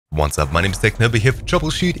What's up, my name is Technoba here for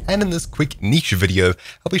Troubleshoot, and in this quick niche video,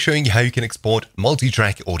 I'll be showing you how you can export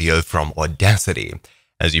multi-track audio from Audacity.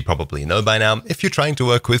 As you probably know by now, if you're trying to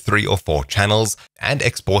work with 3 or 4 channels and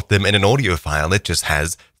export them in an audio file that just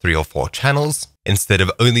has 3 or 4 channels, instead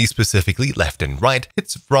of only specifically left and right,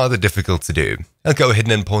 it's rather difficult to do. I'll go ahead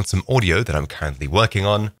and import some audio that I'm currently working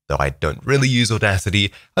on. Though I don't really use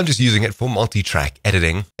Audacity, I'm just using it for multi-track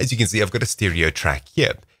editing. As you can see, I've got a stereo track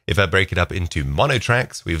here. If I break it up into mono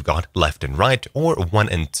tracks, we've got left and right, or 1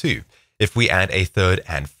 and 2. If we add a 3rd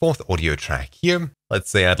and 4th audio track here, let's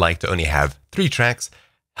say I'd like to only have 3 tracks,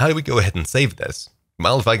 how do we go ahead and save this?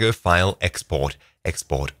 Well, if I go File, Export,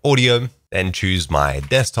 Export Audio, then choose my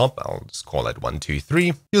desktop, I'll just call it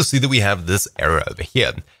 123, you'll see that we have this error over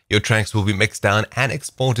here. Your tracks will be mixed down and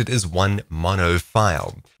exported as one mono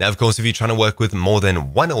file. Now, of course, if you're trying to work with more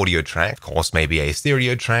than one audio track, of course, maybe a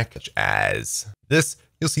stereo track, such as this,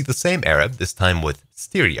 you'll see the same error, this time with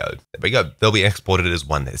stereo. There we go, they'll be exported as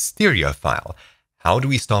one stereo file. How do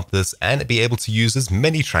we stop this and be able to use as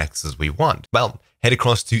many tracks as we want? Well, head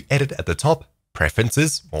across to Edit at the top,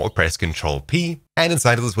 Preferences, or press Ctrl P, and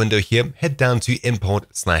inside of this window here, head down to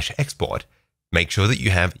Import/Export. Make sure that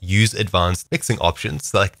you have Use Advanced Mixing options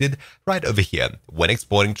selected right over here when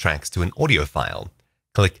exporting tracks to an audio file.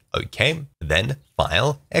 Click OK, then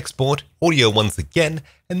File, Export, Audio once again,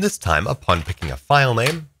 and this time upon picking a file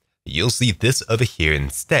name, you'll see this over here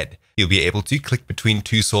instead. You'll be able to click between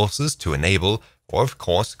 2 sources to enable, or of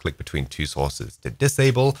course, click between 2 sources to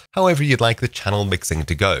disable, however you'd like the channel mixing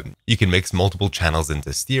to go. You can mix multiple channels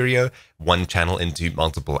into stereo, one channel into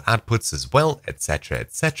multiple outputs as well, etc,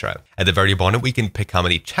 etc. At the very bottom, we can pick how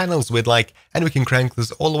many channels we'd like, and we can crank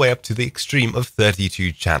this all the way up to the extreme of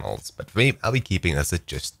 32 channels. But for me, I'll be keeping this at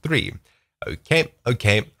just 3.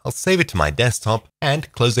 Okay, I'll save it to my desktop,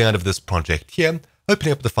 and closing out of this project here,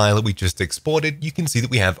 opening up the file that we just exported, you can see that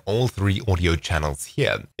we have all 3 audio channels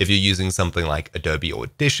here. If you're using something like Adobe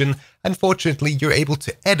Audition, unfortunately, you're able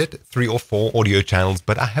to edit 3 or 4 audio channels,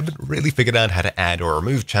 but I haven't really figured out how to add or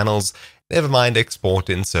remove channels, never mind export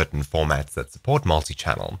in certain formats that support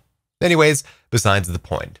multi-channel. Anyways, besides the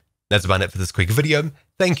point. That's about it for this quick video.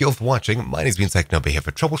 Thank you all for watching. My name's been Technoba here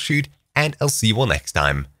for Troubleshoot, and I'll see you all next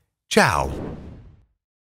time. Ciao!